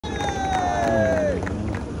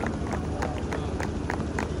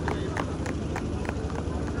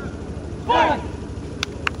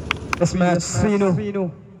previous match.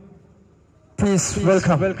 Sinu, please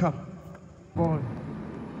welcome. Ball.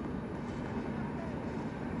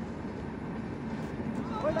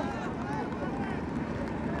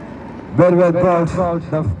 Very well brought.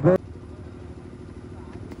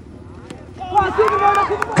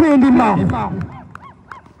 Cleaned him out.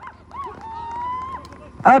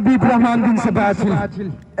 Abi Brahman wins the battle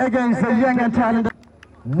against the young and talented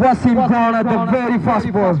Wasim Khan at the very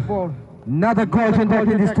first ball. Another golden deck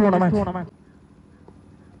in this tournament.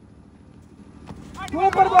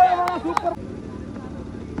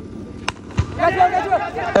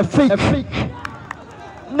 A freak.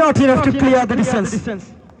 Not enough to clear the distance.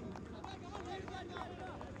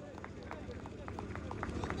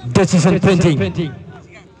 Decision printing.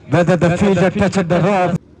 Whether the fielder touched the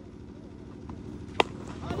rope.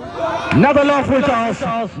 Another lawful toss.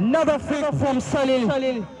 Another freak from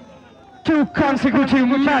Salil. 2 consecutive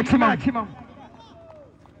maximum.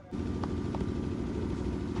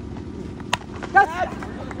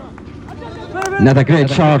 Another great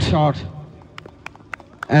shot.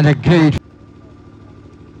 And a great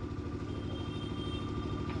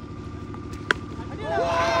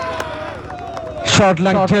short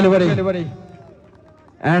length delivery.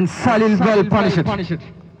 And Salil well punished.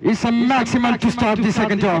 It's a maximum to start the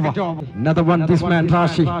second over. Another one, this man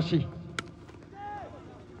Rashi.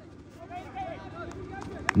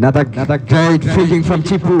 Another great fielding from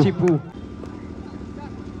Chipu.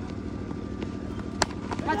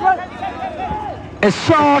 A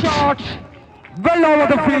shot. Well over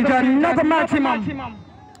the field. Another maximum.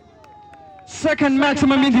 Second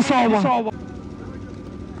maximum in this over.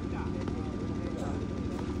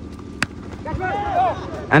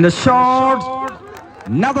 And a shot.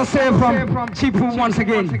 Another save from Chipu once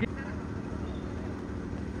again.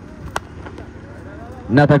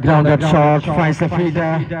 Another grounded shot finds the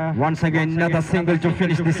fielder. Once again, another single to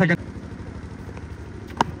finish the second.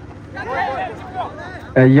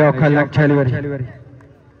 A Yorker leg delivery.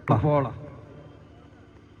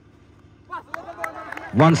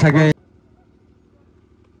 Once again.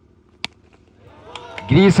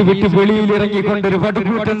 Greece വിട്ട് വെളിയിൽ ഇറങ്ങിക്കൊണ്ട് ഒരു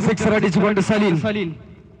വടുകൂട്ടൻ sixer അടിച്ചുകൊണ്ട് Saleel.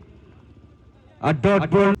 A dot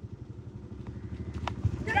ball.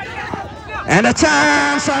 And a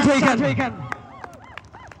chance taken.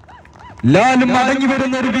 Lal മടങ്ങി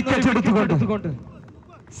വരുന്ന ഒരു wicket എടുത്തുകൊണ്ട്.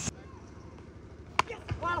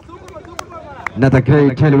 Another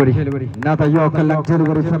great delivery. Another Yorker leg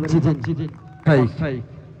delivery from Chitin.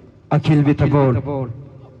 Akhil with the ball.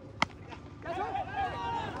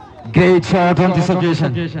 Great shot on this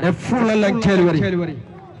occasion. A full leg delivery.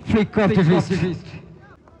 Flick off the wrist.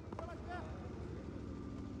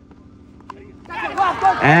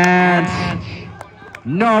 And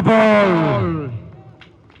no ball.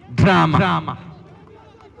 Drama.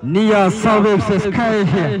 Nia Savev says Kai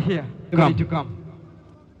here. Come.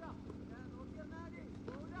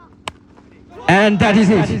 And that is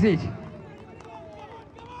it.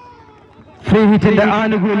 Free hit in the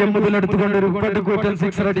Anugulium Mudulatundu, Patakutan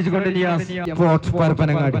 6 Radichukunda Nias, Port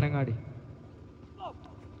Parapanangadi.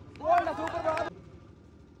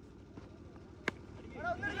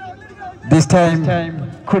 This time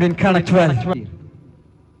couldn't connect well.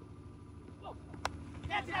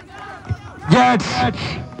 Yes,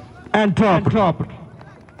 and dropped.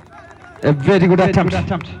 A very good attempt.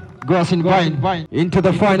 Goes in wide into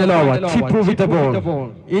the final over. Chipu with the ball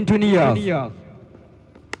into Nias.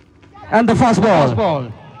 And the fast ball.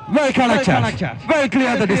 Well connected. Very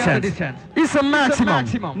clear the distance. It's a maximum.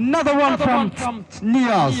 Another one from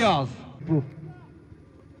Nias.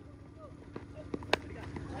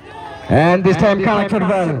 And this time connected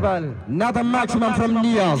well. Another maximum from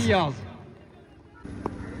Nias.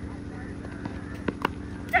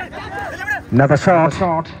 Another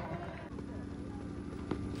shot.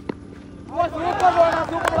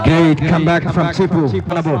 Great comeback from Chipu.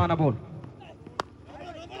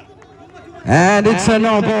 And it's a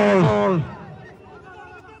no ball.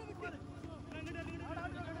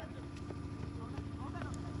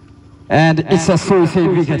 And it's a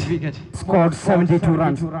suicide wicket. Scored 72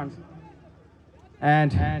 runs.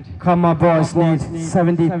 And Kama boys need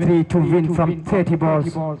 73 to win from 30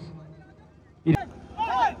 balls.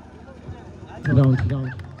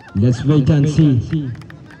 Let's wait and see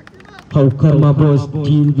how Karma boys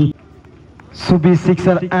deal with Subi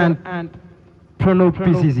Sixer and Pranov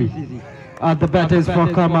PCC are the batters for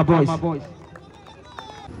Karma boys.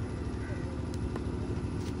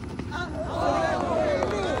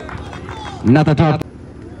 Another dot.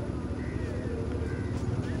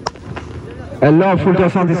 A lawful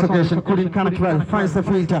toss on this occasion, couldn't connect well, finds the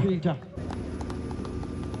fielder.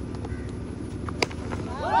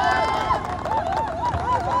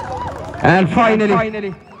 And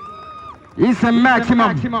finally, it's a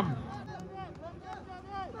maximum.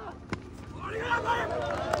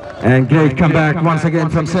 And great comeback once again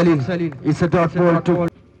from Salim. It's a dot ball to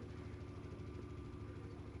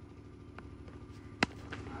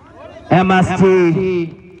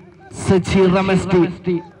MST. Sachira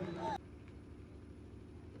MST.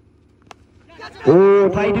 Oh,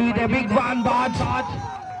 try to hit a big one, but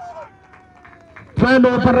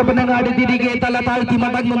Prano Parabanagadi Dirige Talatalti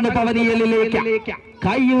Madagun Pavani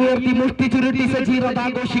Kayuerti Musti Churiti Sachira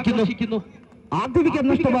Dago Shikino Antivika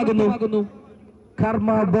Mustabagano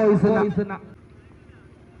Karma Boys.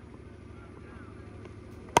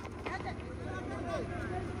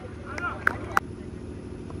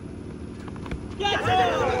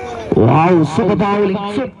 Wow, super bowling.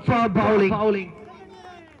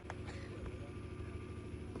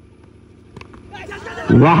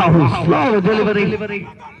 Wow, slow delivery.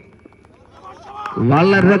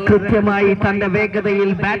 വളരെ കൃത്യമായി തന്റെ വേഗതയിൽ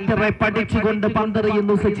ബാറ്ററെ പഠിച്ചുകൊണ്ട്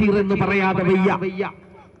പന്തെറിയുന്നു സച്ചീർ എന്ന് പറയാതെ വയ്യ.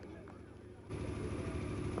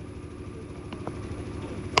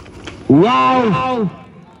 Wow,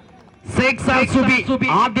 6 Subi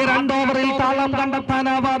ആദ്യ 2 ഓവറിൽ താളം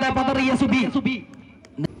കണ്ടെത്താനാവാതെ പതറിയ Subi.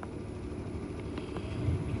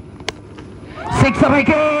 6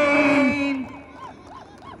 again.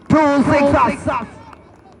 2 6.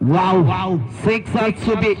 Wow, 6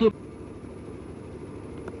 Subi.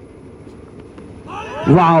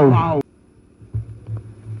 Wow.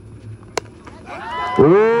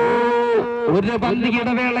 ഒരു പന്ത്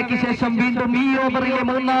ഇടവേളയ്ക്ക് ശേഷം വീണ്ടും ഈ ഓവറിലെ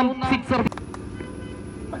 3ാം സിക്സർ.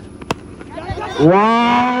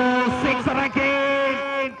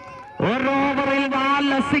 ഒരു ഓവറിൽ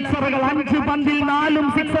 4 സിക്സറുകൾ, 5 പന്തിൽ 4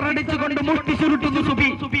 സിക്സർ അടിച്ചുകൊണ്ട് മുഷ്ടി ചുരുട്ടുന്നു സുബി.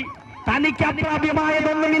 തനിക്ക്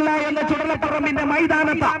അപ്രാപ്യമായതൊന്നുമില്ല എന്ന ചുടലപ്പറമ്പിന്റെ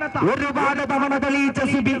മൈതാനത്ത് ഒരുപാട് തവണ തെളിയിച്ച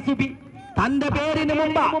സുബി തന്റെ പേരിന്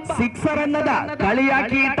മുമ്പ് സിക്സർ എന്നത്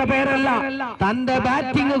കളിയാക്കിയിട്ട പേരല്ല, തന്റെ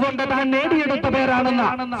ബാറ്റിംഗ് കൊണ്ട് താൻ നേടിയെടുത്ത പേരാണെന്ന്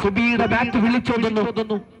സുബിയുടെ ബാറ്റ് വിളിച്ചോതുന്നു.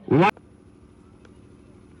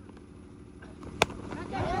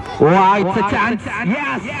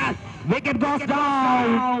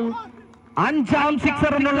 അഞ്ചാം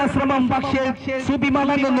സിക്സറിനുള്ള ശ്രമം, പക്ഷേ സുബി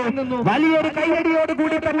മടങ്ങുന്നു. വലിയൊരു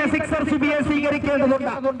കൈയടിയോടുകൂടി തന്നെ സിക്സർ സുബിയെ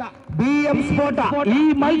സ്വീകരിക്കേണ്ടതുണ്ട്. BM സ്പോട്ട് ഈ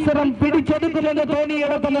മത്സരം പിടിച്ചെടുക്കുമെന്ന്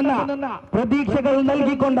തോന്നിയിടത്തു നിന്ന് പ്രതീക്ഷകൾ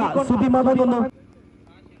നൽകിക്കൊണ്ട് സുബി മടങ്ങുന്നു.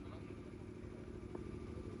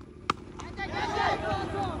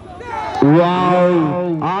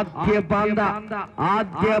 ആദ്യ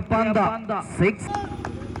പന്ത് 6.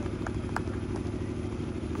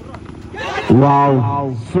 Wow,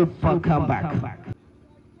 super comeback.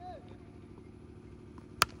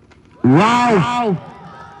 Wow,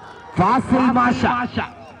 Fazil മാഷ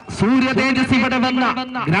സൂര്യ തേജസ് ഇവിടെ വന്ന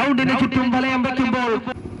ഗ്രൗണ്ടിന് ചുറ്റും വലയം വയ്ക്കുമ്പോൾ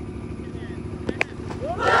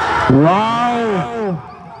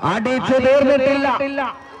അടിച്ചു തീർന്നിട്ടില്ല.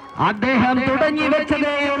 അദ്ദേഹം തുടങ്ങി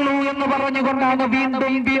വെച്ചതേയുള്ളൂ എന്ന് പറഞ്ഞുകൊണ്ടാണ്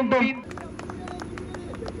വീണ്ടും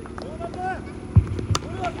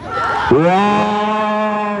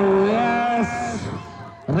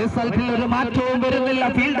റിസൾട്ടിൽ ഒരു മാറ്റവും വരുന്നില്ല.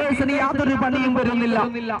 ഫീൽഡേഴ്സിന് യാതൊരു പണിയും വരുന്നില്ല.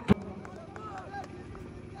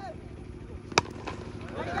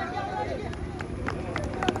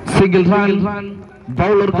 സിംഗിൾ റൺ,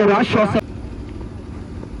 ബൗളർക്ക് ഒരു ആശ്വാസം.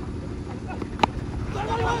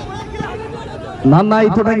 നന്നായി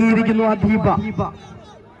തുടങ്ങിയിരിക്കുന്നു അദീബ.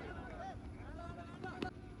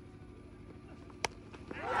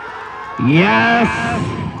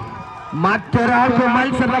 മറ്റൊരാൾക്ക്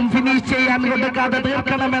മത്സരം ഫിനിഷ് ചെയ്യാൻ കൊടുക്കാതെ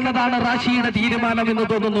തീർക്കണമെന്നതാണ് റാഷിയുടെ തീരുമാനം എന്ന്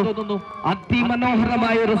തോന്നുന്നു.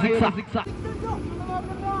 അതിമനോഹരമായ ഒരു സിക്സ്.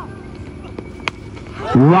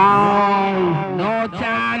 No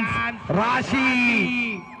chance. റാഷി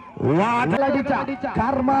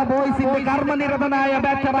കർമ്മ ബോയ്സിന്റെ കർമ്മനിരതനായ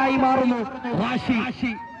ബാറ്ററായി മാറുന്നു റാഷി.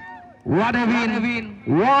 What a win.